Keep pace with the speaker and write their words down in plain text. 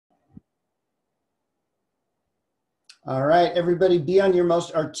All right, everybody be on your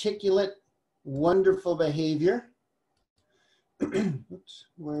most articulate, wonderful behavior. Oops,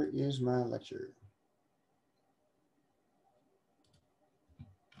 where is my lecture?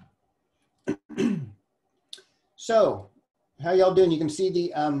 So, how y'all doing? You can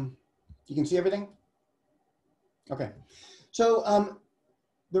see everything? Okay. So,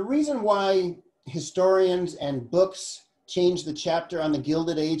 the reason why historians and books change the chapter on the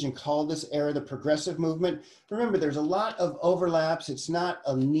Gilded Age and call this era the progressive movement, remember there's a lot of overlaps. It's not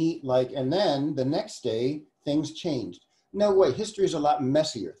a neat and then the next day things changed. No way, history is a lot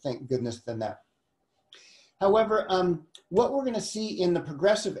messier, thank goodness, than that. However, what we're gonna see in the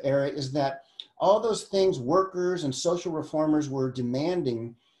progressive era is that all those things workers and social reformers were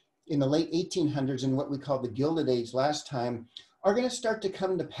demanding in the late 1800s in what we call the Gilded Age last time are going to start to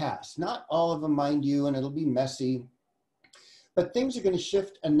come to pass. Not all of them, mind you, and it'll be messy, but things are going to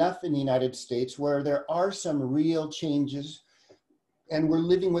shift enough in the United States where there are some real changes, and we're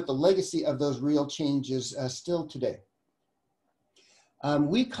living with the legacy of those real changes still today.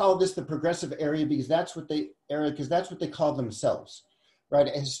 We call this the progressive era because that's what they call themselves, right?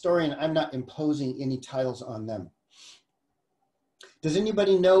 A historian, I'm not imposing any titles on them. Does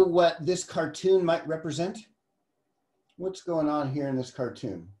anybody know what this cartoon might represent? What's going on here in this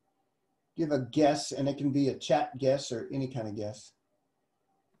cartoon? Give a guess, and it can be a chat guess or any kind of guess.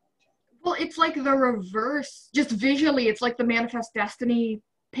 Well, it's like the reverse, just visually, it's like the Manifest Destiny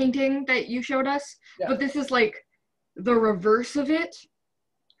painting that you showed us, yeah. But this is like the reverse of it.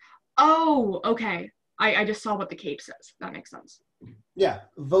 Oh, okay. I just saw what the cape says. That makes sense. Yeah,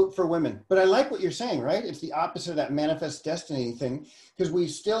 vote for women. But I like what you're saying, right? It's the opposite of that Manifest Destiny thing, because we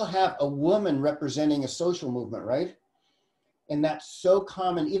still have a woman representing a social movement, right? And that's so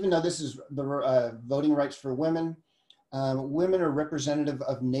common, even though this is the voting rights for women. Women are representative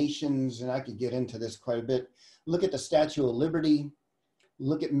of nations, and I could get into this quite a bit. Look at the Statue of Liberty.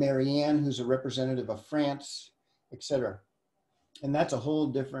 Look at Marianne, who's a representative of France, etc. And that's a whole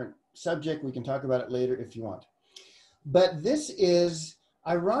different subject. We can talk about it later if you want. But this is,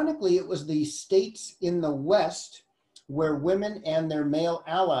 ironically, it was the states in the West where women and their male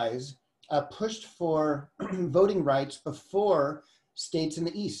allies pushed for voting rights before states in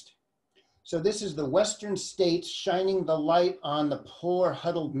the East. So this is the Western states shining the light on the poor,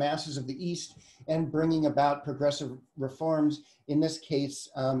 huddled masses of the East and bringing about progressive reforms, in this case,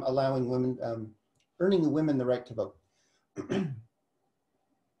 allowing women, earning the women the right to vote.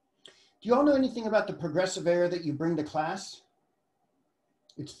 Do you all know anything about the progressive era that you bring to class?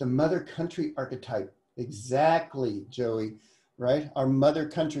 It's the mother country archetype. Exactly, Joey, right? Our mother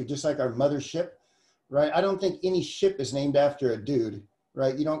country, just like our mother ship, right? I don't think any ship is named after a dude,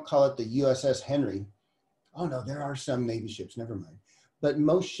 right? You don't call it the USS Henry. Oh no, there are some Navy ships, never mind. But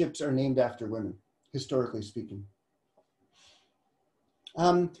most ships are named after women, historically speaking.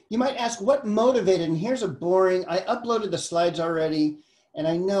 You might ask what motivated, and here's a boring, I uploaded the slides already, and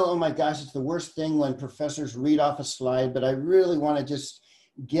I know, oh my gosh, it's the worst thing when professors read off a slide, but I really want to just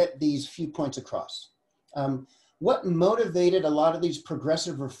get these few points across. What motivated a lot of these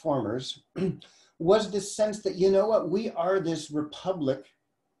progressive reformers was this sense that, you know what, we are this republic,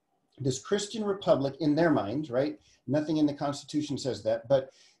 this Christian republic in their minds, right? Nothing in the Constitution says that,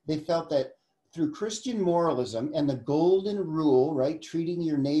 but they felt that through Christian moralism and the golden rule, right, treating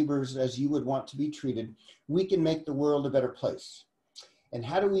your neighbors as you would want to be treated, we can make the world a better place. And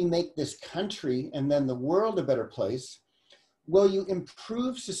how do we make this country and then the world a better place? Well, you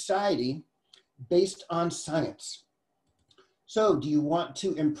improve society based on science. So do you want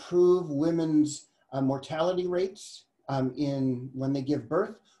to improve women's mortality rates when they give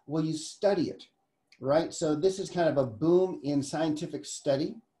birth? Well, you study it, right? So this is kind of a boom in scientific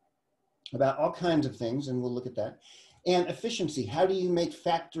study about all kinds of things, and we'll look at that. And efficiency, how do you make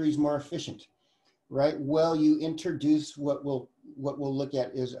factories more efficient, right? Well, you introduce what we'll look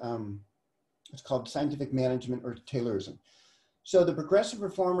at is, it's called scientific management or Taylorism. So the progressive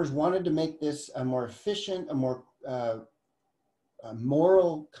reformers wanted to make this a more efficient, a more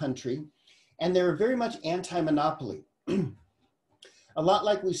moral country, and they were very much anti-monopoly. A lot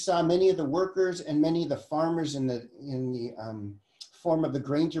like we saw many of the workers and many of the farmers in the form of the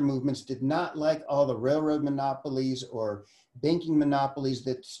Granger movements did not like all the railroad monopolies or banking monopolies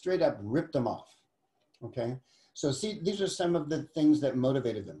that straight up ripped them off, okay? So see, these are some of the things that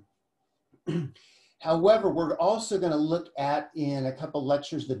motivated them. However, we're also going to look at, in a couple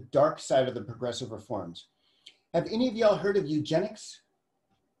lectures, the dark side of the progressive reforms. Have any of y'all heard of eugenics?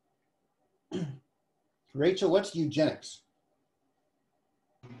 Rachel, what's eugenics?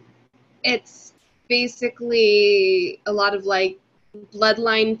 It's basically a lot of like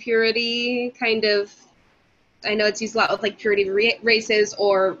bloodline purity kind of I know it's used a lot with like purity races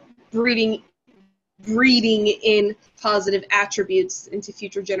or breeding in positive attributes into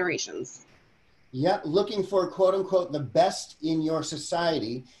future generations. Yeah, looking for quote unquote the best in your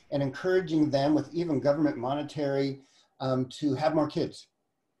society and encouraging them with even government monetary to have more kids.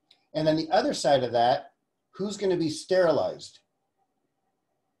 And then the other side of that, who's going to be sterilized?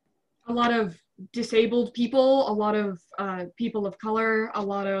 A lot of disabled people, a lot of people of color, a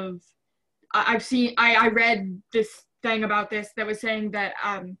lot of I read this thing about this that was saying that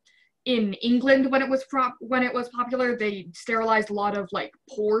in England when it was popular, they sterilized a lot of like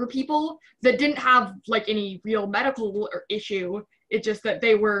poor people that didn't have like any real medical issue. It's just that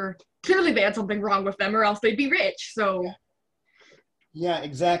they had something wrong with them, or else they'd be rich. So. Yeah,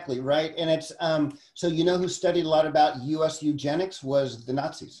 exactly, right. And it's so you know who studied a lot about U.S. eugenics was the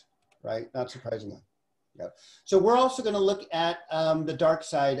Nazis, right? Not surprisingly. Yeah. So we're also going to look at the dark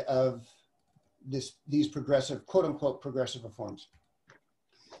side of these progressive, quote unquote, progressive reforms.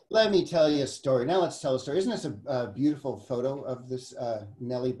 Let me tell you a story. Now let's tell a story. Isn't this a beautiful photo of this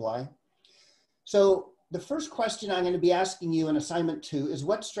Nellie Bly? So the first question I'm going to be asking you in assignment 2 is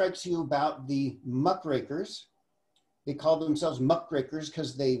what strikes you about the muckrakers? They called themselves muckrakers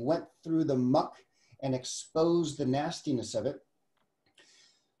because they went through the muck and exposed the nastiness of it.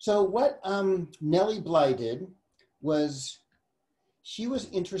 So what Nellie Bly did was she was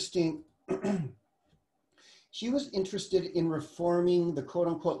interested in reforming the quote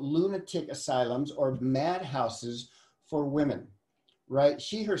unquote lunatic asylums or madhouses for women, right?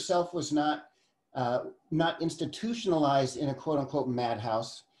 She herself was not institutionalized in a quote unquote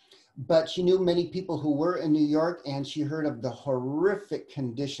madhouse, but she knew many people who were in New York and she heard of the horrific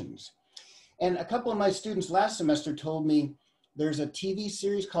conditions. And a couple of my students last semester told me there's a TV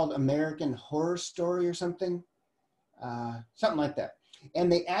series called American Horror Story or something like that.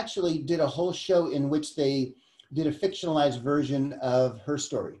 And they actually did a whole show in which they did a fictionalized version of her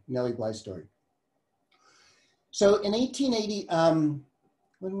story, Nellie Bly's story. So in 1880,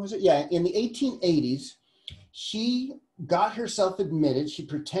 when was it? Yeah, in the 1880s, she got herself admitted. She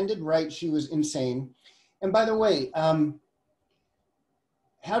pretended she was insane. And by the way, how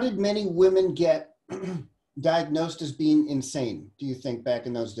did many women get diagnosed as being insane, do you think, back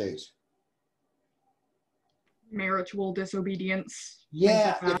in those days? Marital disobedience.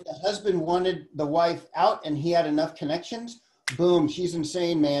 Yeah, if the husband wanted the wife out and he had enough connections, boom, she's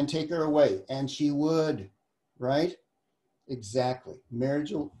insane, man, take her away. And she would, right? Exactly.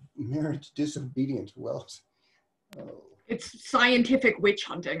 Marriage disobedience. Well, oh. It's scientific witch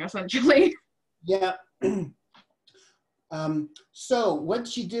hunting, essentially. Yeah. So what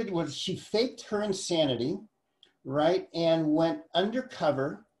she did was she faked her insanity, right? And went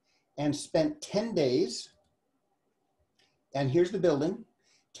undercover and spent 10 days. And here's the building,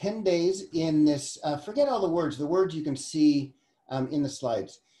 10 days in this, forget all the words you can see in the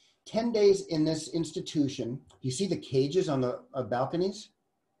slides. 10 days in this institution. You see the cages on the balconies,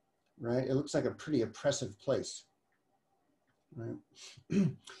 right? It looks like a pretty oppressive place, right?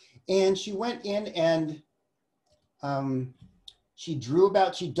 And she went in and she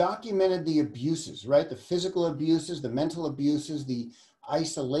documented the abuses, right? The physical abuses, the mental abuses, the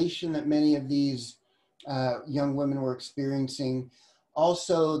isolation that many of these young women were experiencing.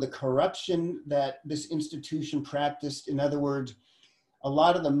 Also the corruption that this institution practiced. In other words, a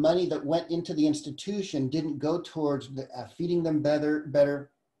lot of the money that went into the institution didn't go towards feeding them better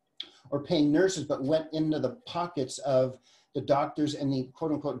or paying nurses, but went into the pockets of the doctors and the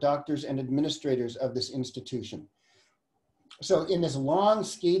quote unquote doctors and administrators of this institution. So in this long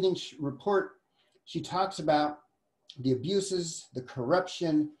scathing report, she talks about the abuses, the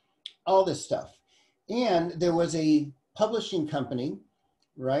corruption, all this stuff. And there was a publishing company,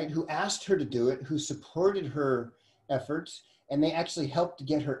 right, who asked her to do it, who supported her efforts, and they actually helped to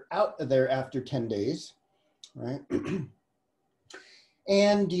get her out of there after 10 days, right?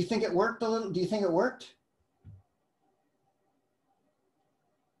 And do you think it worked a little? Do you think it worked?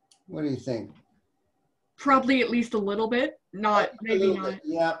 What do you think? Probably at least a little bit, maybe not.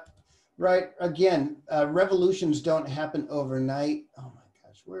 Yeah, right. Again, revolutions don't happen overnight. Oh my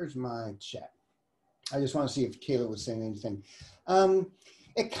gosh, where's my chat? I just want to see if Kayla was saying anything.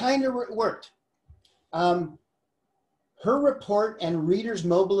 It kind of worked. Her report and readers'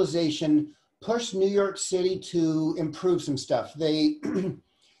 mobilization pushed New York City to improve some stuff. They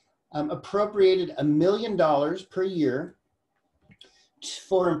appropriated $1 million per year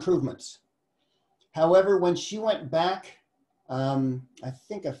for improvements. However, when she went back, I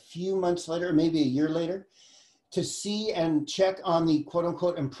think a few months later, maybe a year later, to see and check on the quote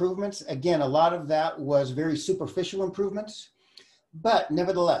unquote improvements, again, a lot of that was very superficial improvements. But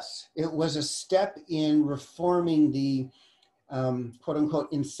nevertheless, it was a step in reforming the quote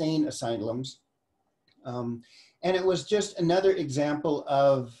unquote insane asylums. And it was just another example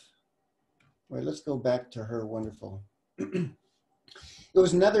of, wait, let's go back to her wonderful. It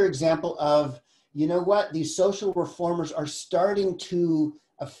was another example of, you know what, these social reformers are starting to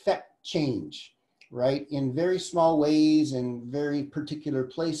affect change, right? In very small ways and very particular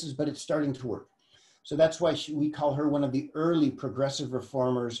places, but it's starting to work. So that's why we call her one of the early progressive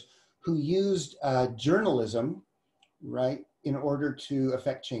reformers who used journalism, right, in order to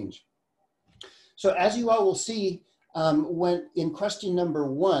affect change. So as you all will see, when in question number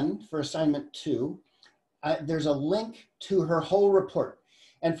 1 for assignment 2, there's a link to her whole report.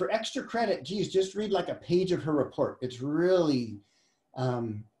 And for extra credit, geez, just read like a page of her report. It's really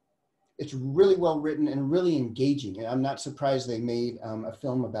well written and really engaging. And I'm not surprised they made a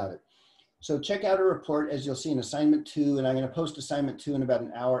film about it. So check out her report, as you'll see in assignment 2, and I'm going to post assignment 2 in about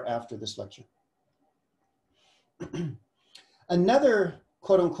an hour after this lecture. Another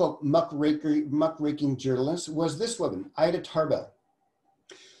quote unquote muckraking journalist was this woman, Ida Tarbell.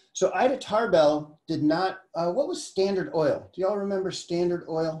 So Ida Tarbell did not, what was Standard Oil? Do y'all remember Standard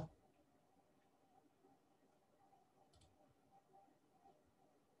Oil?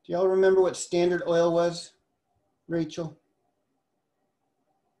 Do y'all remember what Standard Oil was, Rachel?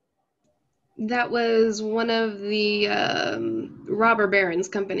 That was one of the robber barons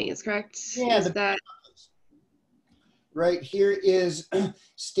companies, correct? Yeah, right here is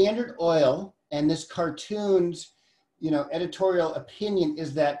Standard Oil, and this cartoon's, editorial opinion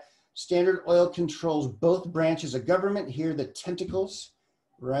is that Standard Oil controls both branches of government. Here, the tentacles,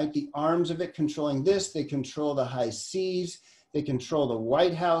 right? The arms of it controlling this. They control the high seas. They control the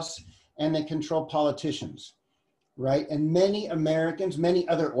White House, and they control politicians, right? And many Americans, many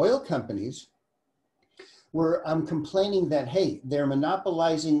other oil companies were complaining that, hey, they're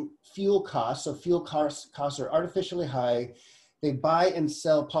monopolizing fuel costs. So fuel costs are artificially high. They buy and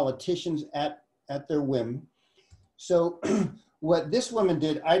sell politicians at their whim. So what this woman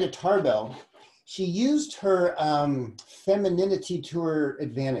did, Ida Tarbell, she used her femininity to her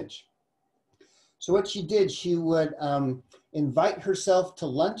advantage. So what she did, she would invite herself to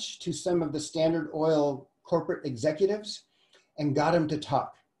lunch to some of the Standard Oil corporate executives and got them to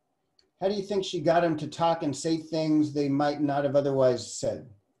talk. How do you think she got them to talk and say things they might not have otherwise said?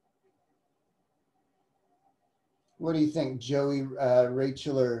 What do you think, Joey,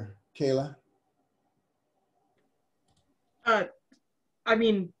 Rachel, or Kayla? I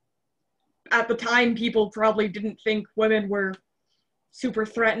mean, at the time, people probably didn't think women were super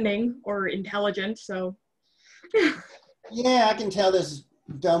threatening or intelligent, so. Yeah, I can tell this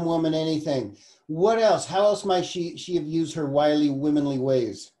dumb woman anything. What else? How else might she have used her wily, womanly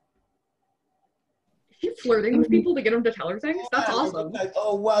ways? She's flirting with people to get them to tell her things? That's awesome. Like,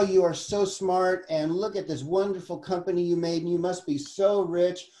 oh, wow, you are so smart, and look at this wonderful company you made, and you must be so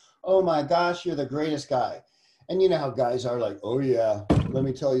rich. Oh my gosh, you're the greatest guy. And you know how guys are like, oh yeah, let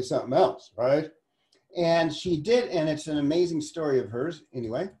me tell you something else, right? And she did, and it's an amazing story of hers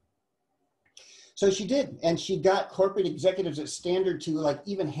anyway. So she did, and she got corporate executives at Standard to like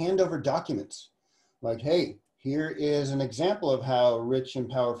even hand over documents. Like, hey, here is an example of how rich and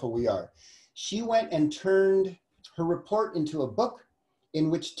powerful we are. She went and turned her report into a book in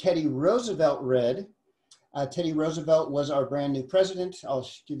which Teddy Roosevelt read. Teddy Roosevelt was our brand new president. I'll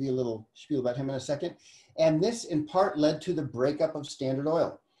give you a little spiel about him in a second. And this in part led to the breakup of Standard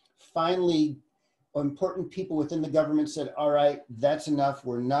Oil. Finally, important people within the government said, all right, that's enough.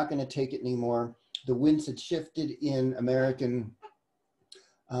 We're not going to take it anymore. The winds had shifted in American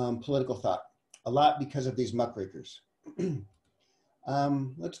political thought, a lot because of these muckrakers.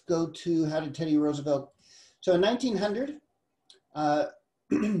 Let's go to how did Teddy Roosevelt. So in 1900, the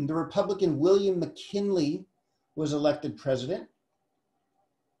Republican William McKinley was elected president.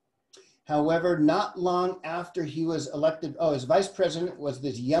 However, not long after he was elected, his vice president was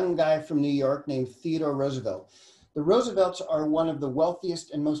this young guy from New York named Theodore Roosevelt. The Roosevelts are one of the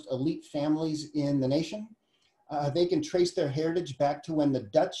wealthiest and most elite families in the nation. They can trace their heritage back to when the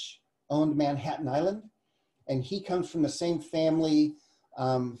Dutch owned Manhattan Island. And he comes from the same family,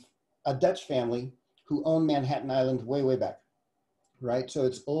 a Dutch family who owned Manhattan Island way, way back, right? So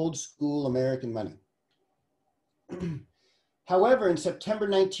it's old school American money. However, in September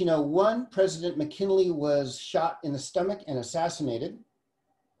 1901, President McKinley was shot in the stomach and assassinated.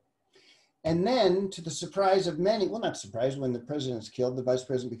 And then, to the surprise of many, well, not surprised, when the president's killed, the vice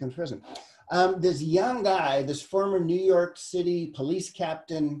president becomes president. This young guy, this former New York City police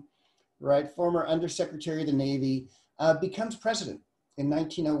captain, right, former undersecretary of the Navy, becomes president in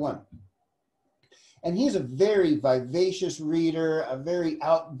 1901. And he's a very vivacious reader, a very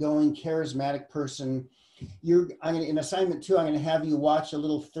outgoing, charismatic person. In assignment 2, I'm going to have you watch a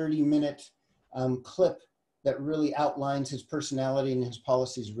little 30-minute clip that really outlines his personality and his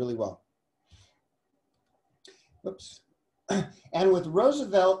policies really well. Whoops. And with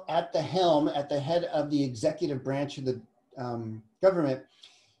Roosevelt at the helm, at the head of the executive branch of the government,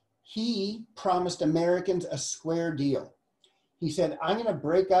 he promised Americans a square deal. He said, I'm going to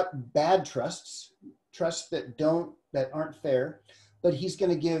break up bad trusts that aren't fair, but he's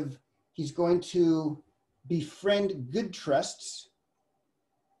going to befriend good trusts.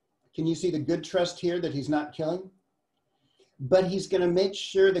 Can you see the good trust here that he's not killing? But he's going to make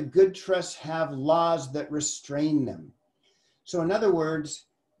sure the good trusts have laws that restrain them. So in other words,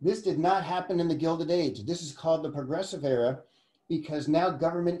 this did not happen in the Gilded Age. This is called the Progressive Era because now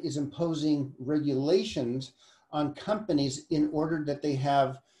government is imposing regulations on companies in order that they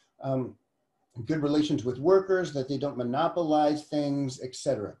have good relations with workers, that they don't monopolize things,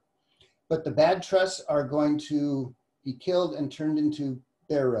 etc. But the bad trusts are going to be killed and turned into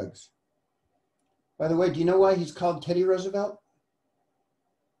bear rugs. By the way, do you know why he's called Teddy Roosevelt?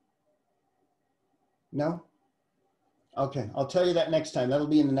 No? Okay, I'll tell you that next time. That'll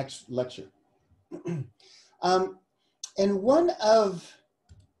be in the next lecture. And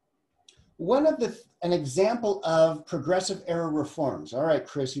an example of progressive era reforms. All right,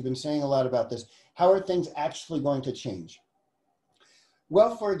 Chris, you've been saying a lot about this. How are things actually going to change?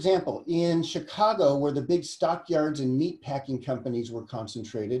 Well, for example, in Chicago, where the big stockyards and meat packing companies were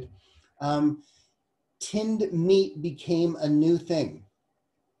concentrated, tinned meat became a new thing.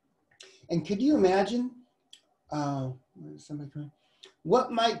 And could you imagine,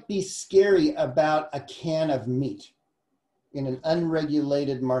 what might be scary about a can of meat in an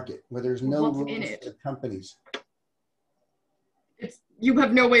unregulated market where there's no rules for companies? You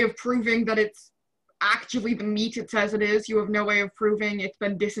have no way of proving that it's actually the meat it says it is. You have no way of proving it's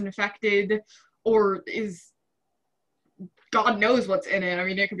been disinfected or is, God knows what's in it. I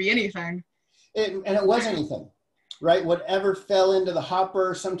mean, it could be anything. And it was anything, right? Whatever fell into the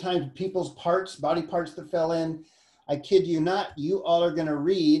hopper, sometimes people's parts, body parts that fell in. I kid you not, you all are going to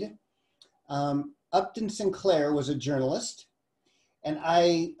read. Upton Sinclair was a journalist, and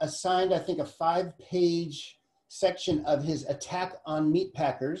I assigned, I think, a 5-page section of his attack on meat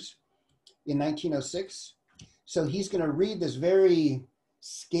packers in 1906. So he's going to read this very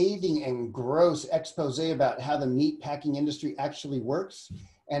scathing and gross expose about how the meat packing industry actually works.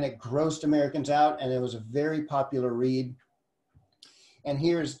 And it grossed Americans out, and it was a very popular read. And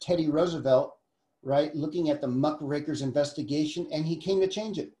here's Teddy Roosevelt, right, looking at the muckrakers investigation, and he came to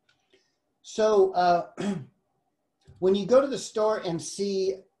change it. So when you go to the store and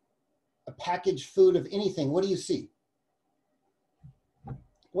see a packaged food of anything, what do you see?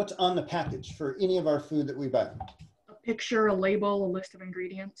 What's on the package for any of our food that we buy? A picture, a label, a list of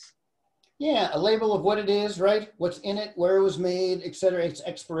ingredients. Yeah, a label of what it is, right? What's in it, where it was made, etc., its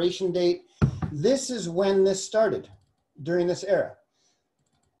expiration date. This is when this started, during this era.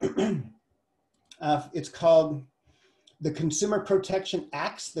 It's called the Consumer Protection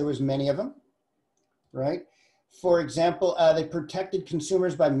Acts. There was many of them, right? For example, they protected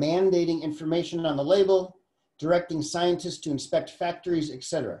consumers by mandating information on the label, directing scientists to inspect factories,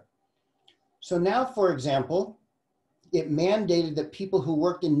 etc. So now, for example, it mandated that people who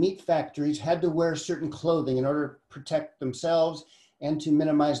worked in meat factories had to wear certain clothing in order to protect themselves and to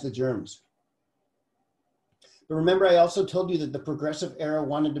minimize the germs. But remember, I also told you that the Progressive Era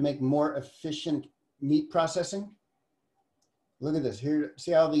wanted to make more efficient meat processing. Look at this here.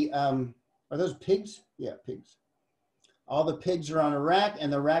 See how the, are those pigs? Yeah, pigs. All the pigs are on a rack,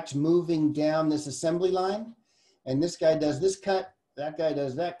 and the rack's moving down this assembly line. And this guy does this cut, that guy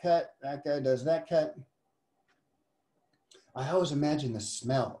does that cut, that guy does that cut. I always imagine the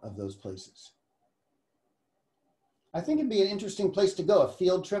smell of those places. I think it'd be an interesting place to go, a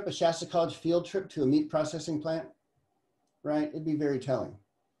field trip, a Shasta College field trip to a meat processing plant, right? It'd be very telling.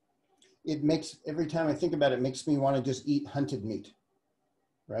 It makes, every time I think about it, it makes me want to just eat hunted meat,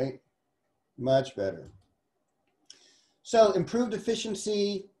 right? Much better. So improved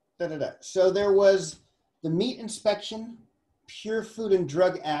efficiency, So there was the Meat Inspection, Pure Food and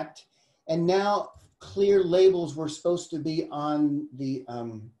Drug Act, and now clear labels were supposed to be on the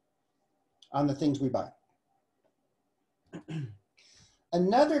things we buy.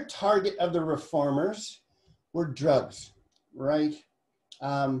 Another target of the reformers were drugs, right?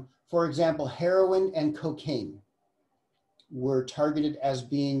 For example, heroin and cocaine were targeted as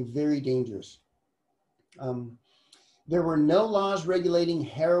being very dangerous. There were no laws regulating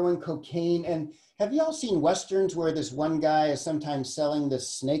heroin, cocaine, and have you all seen Westerns where this one guy is sometimes selling this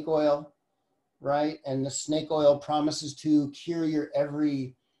snake oil? right? And the snake oil promises to cure your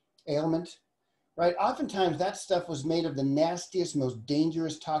every ailment, right? Oftentimes that stuff was made of the nastiest, most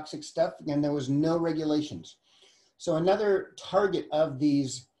dangerous toxic stuff, and there was no regulations. So another target of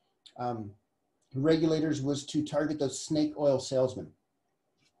these regulators was to target those snake oil salesmen.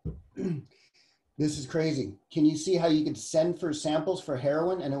 This is crazy. Can you see how you could send for samples for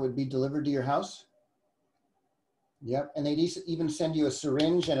heroin and it would be delivered to your house? Yep, and they'd even send you a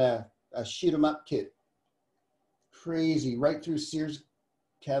syringe and a shoot 'em up kit. Crazy, right through Sears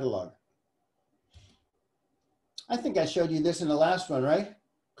catalog. I think I showed you this in the last one, right?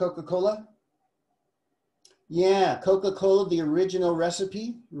 Coca-Cola? Yeah, Coca-Cola, the original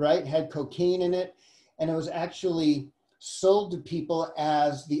recipe, right, had cocaine in it, and it was actually sold to people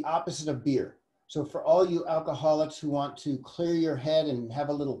as the opposite of beer. So for all you alcoholics who want to clear your head and have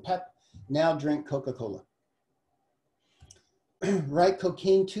a little pep, now drink Coca-Cola. Right,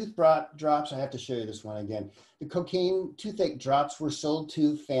 cocaine tooth drops, I have to show you this one again. The cocaine toothache drops were sold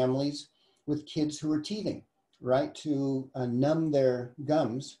to families with kids who were teething, right, to numb their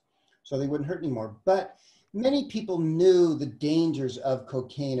gums so they wouldn't hurt anymore. But many people knew the dangers of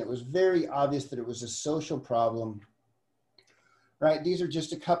cocaine. It was very obvious that it was a social problem, right? These are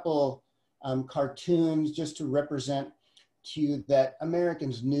just a couple cartoons just to represent to you that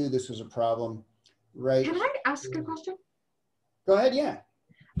Americans knew this was a problem, right? Can I ask a question? Go ahead, yeah.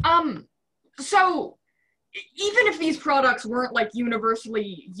 So even if these products weren't like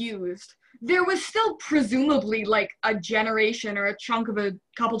universally used, there was still presumably like a generation or a chunk of a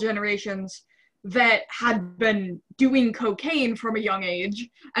couple generations that had been doing cocaine from a young age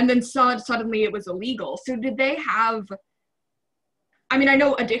and then suddenly it was illegal. So did they have, I mean, I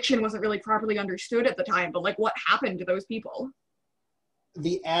know addiction wasn't really properly understood at the time, but like what happened to those people?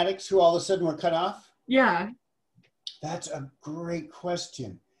 The addicts who all of a sudden were cut off? Yeah. That's a great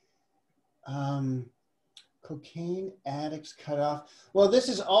question. Cocaine addicts cut off. Well, this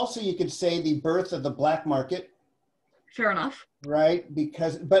is also, you could say, the birth of the black market. Fair enough. Right,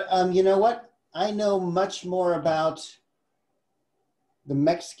 because, but you know what? I know much more about the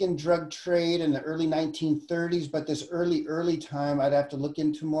Mexican drug trade in the early 1930s, but this early time I'd have to look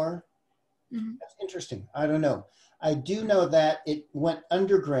into more. Mm-hmm. That's interesting. I don't know. I do know that it went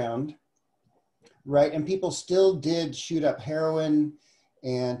underground, right? And people still did shoot up heroin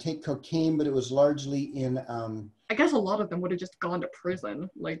and take cocaine, but it was largely in... I guess a lot of them would have just gone to prison.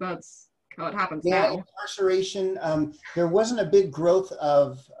 Like that's how it happens now. Incarceration. There wasn't a big growth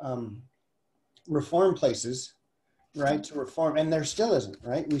of reform places, right, to reform, and there still isn't,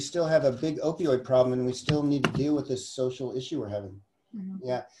 right? We still have a big opioid problem and we still need to deal with this social issue we're having. Mm-hmm.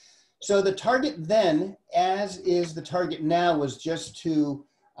 Yeah. So the target then, as is the target now, was just to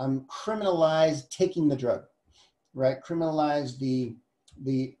criminalize taking the drug, right? Criminalize the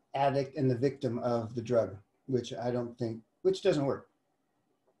addict and the victim of the drug, which I don't think, which doesn't work.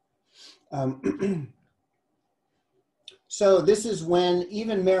 So this is when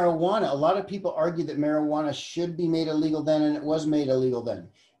even marijuana, a lot of people argue that marijuana should be made illegal then, and it was made illegal then,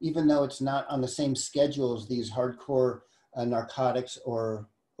 even though it's not on the same schedule as these hardcore narcotics or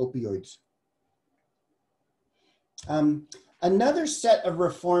opioids. Another set of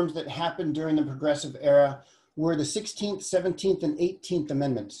reforms that happened during the Progressive Era were the 16th, 17th, and 18th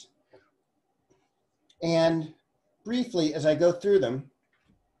Amendments. And briefly, as I go through them,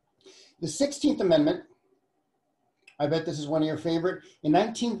 the 16th Amendment, I bet this is one of your favorite.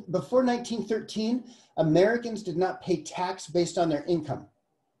 Before 1913, Americans did not pay tax based on their income.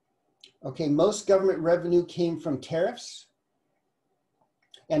 Okay, most government revenue came from tariffs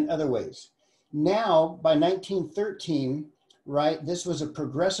and other ways. Now, by 1913, right, this was a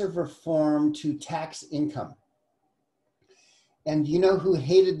progressive reform to tax income. And you know who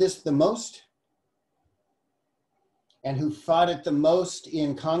hated this the most? And who fought it the most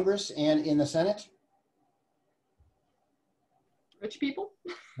in Congress and in the Senate? Rich people?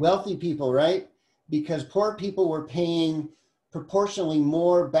 Wealthy people, right? Because poor people were paying proportionally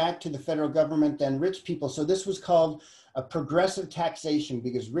more back to the federal government than rich people. So this was called a progressive taxation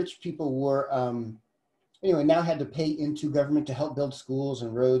because rich people were, anyway, now had to pay into government to help build schools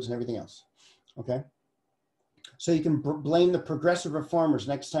and roads and everything else, okay? So you can blame the progressive reformers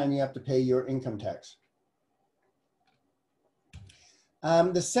next time you have to pay your income tax.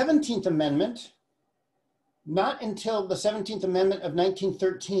 The 17th Amendment, not until the 17th Amendment of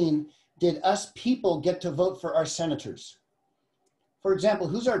 1913 did us people get to vote for our senators. For example,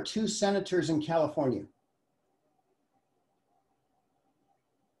 who's our 2 senators in California?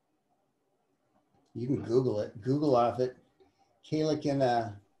 You can Google it, Google off it. Kayla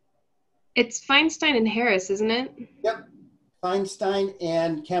can... It's Feinstein and Harris, isn't it? Yep, Feinstein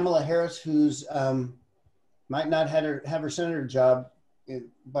and Kamala Harris, who's might not have her senator job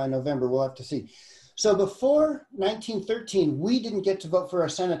by November. We'll have to see. So before 1913, we didn't get to vote for our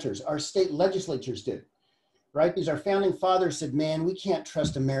senators. Our state legislatures did, right? Because our founding fathers said, man, we can't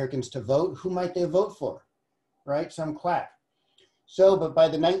trust Americans to vote. Who might they vote for, right? Some quack. So, but by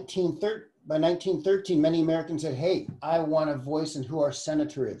 1913, many Americans said, hey, I want a voice in who our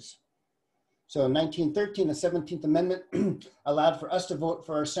senator is. So in 1913, the 17th Amendment allowed for us to vote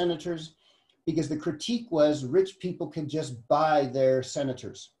for our senators because the critique was rich people could just buy their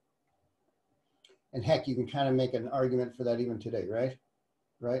senators. And heck, you can kind of make an argument for that even today, right?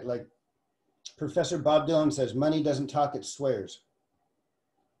 Right? Like Professor Bob Dylan says, money doesn't talk, it swears.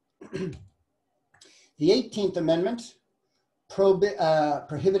 The 18th Amendment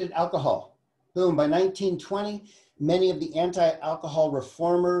prohibited alcohol. Boom, by 1920, many of the anti-alcohol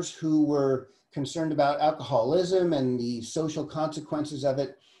reformers who were concerned about alcoholism and the social consequences of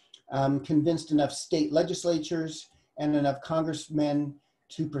it convinced enough state legislatures and enough congressmen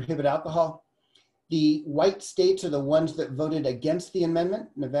to prohibit alcohol. The white states are the ones that voted against the amendment: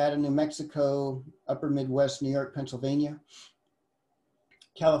 Nevada, New Mexico, Upper Midwest, New York, Pennsylvania.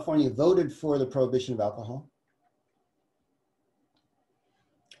 California voted for the prohibition of alcohol.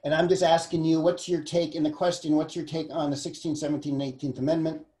 And I'm just asking you, what's your take in the question, what's your take on the 16th, 17th, and 18th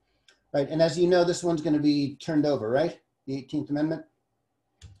Amendment? Right, and as you know, this one's going to be turned over, right? The 18th Amendment.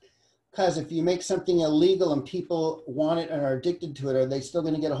 Because if you make something illegal and people want it and are addicted to it, are they still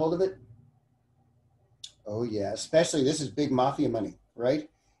going to get a hold of it? Oh yeah, especially this is big mafia money, right?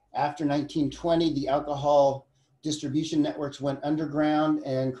 After 1920, the alcohol distribution networks went underground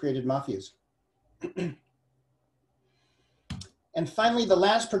and created mafias. And finally, the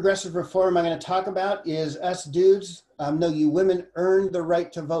last progressive reform I'm going to talk about is us dudes. No, you women earned the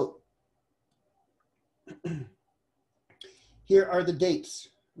right to vote. Here are the dates,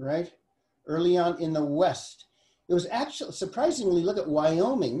 right? Early on in the West. It was actually, surprisingly, look at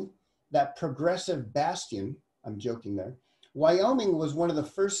Wyoming, that progressive bastion. I'm joking there. Wyoming was one of the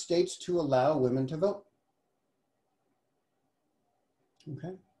first states to allow women to vote.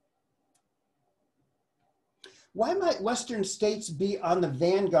 Okay. Why might Western states be on the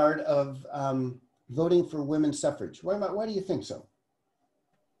vanguard of voting for women's suffrage? Why do you think so?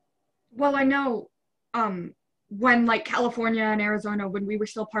 Well, I know when like California and Arizona, when we were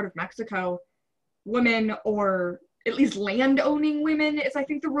still part of Mexico, women, or at least land-owning women is I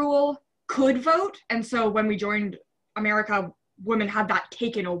think the rule, could vote. And so when we joined America, women had that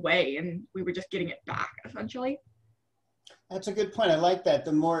taken away and we were just getting it back essentially. That's a good point. I like that.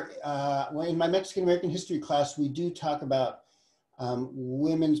 The more, in my Mexican American history class, we do talk about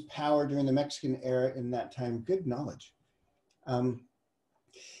women's power during the Mexican era in that time. Good knowledge.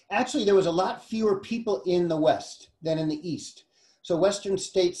 Actually, there was a lot fewer people in the West than in the East. So Western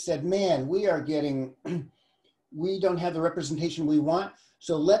states said, man, we don't have the representation we want.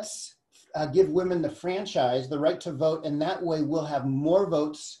 So let's give women the franchise, the right to vote. And that way we'll have more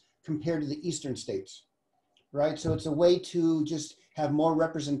votes compared to the Eastern states. Right, so it's a way to just have more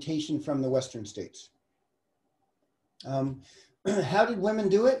representation from the Western states. How did women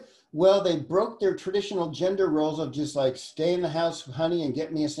do it? Well, they broke their traditional gender roles of just like stay in the house, honey, and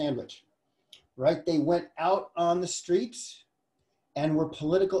get me a sandwich. Right, they went out on the streets and were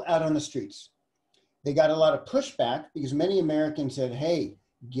political out on the streets. They got a lot of pushback because many Americans said, hey,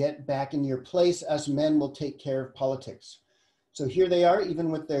 get back in your place. Us men will take care of politics. So here they are, even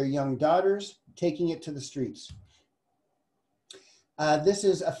with their young daughters, taking it to the streets. This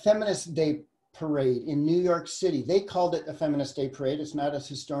is a Feminist Day parade in New York City. They called it a Feminist Day parade. It's not as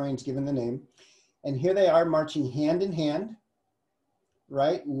historians given the name. And here they are marching hand in hand,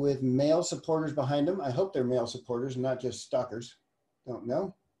 right, with male supporters behind them. I hope they're male supporters, not just stalkers. Don't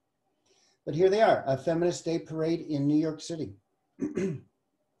know. But here they are, a Feminist Day parade in New York City.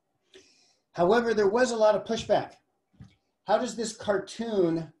 However, there was a lot of pushback. How does this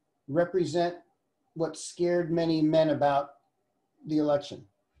cartoon represent what scared many men about the election?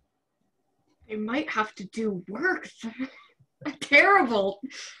 They might have to do work. Terrible.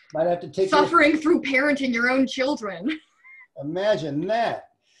 Might have to take suffering through parenting your own children. Imagine that.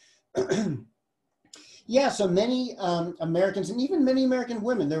 Yeah, so many Americans, and even many American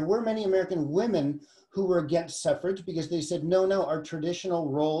women, there were many American women who were against suffrage because they said, no, our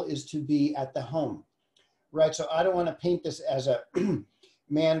traditional role is to be at the home. Right, so I don't want to paint this as a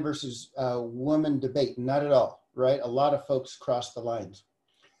man versus woman debate, not at all, right? A lot of folks cross the lines.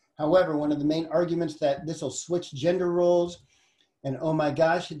 However, one of the main arguments that this will switch gender roles, and oh my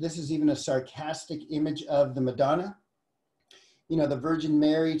gosh, this is even a sarcastic image of the Madonna, you know, the Virgin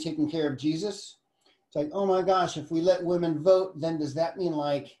Mary taking care of Jesus. It's like, oh my gosh, if we let women vote, then does that mean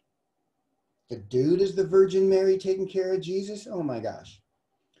like the dude is the Virgin Mary taking care of Jesus? Oh my gosh.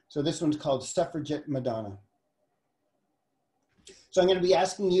 So this one's called Suffragette Madonna. So I'm going to be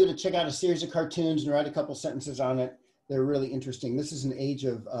asking you to check out a series of cartoons and write a couple sentences on it. They're really interesting. This is an age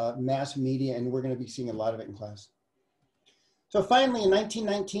of mass media, and we're going to be seeing a lot of it in class. So finally, in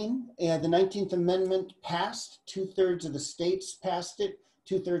 1919, the 19th Amendment passed. 2/3 of the states passed it.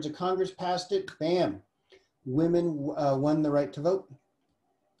 2/3 of Congress passed it. Bam. Women won the right to vote.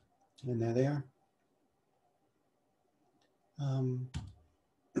 And there they are.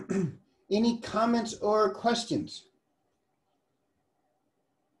 Any comments or questions?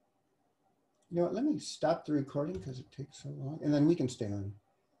 You know what, let me stop the recording because it takes so long, and then we can stay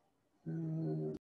on.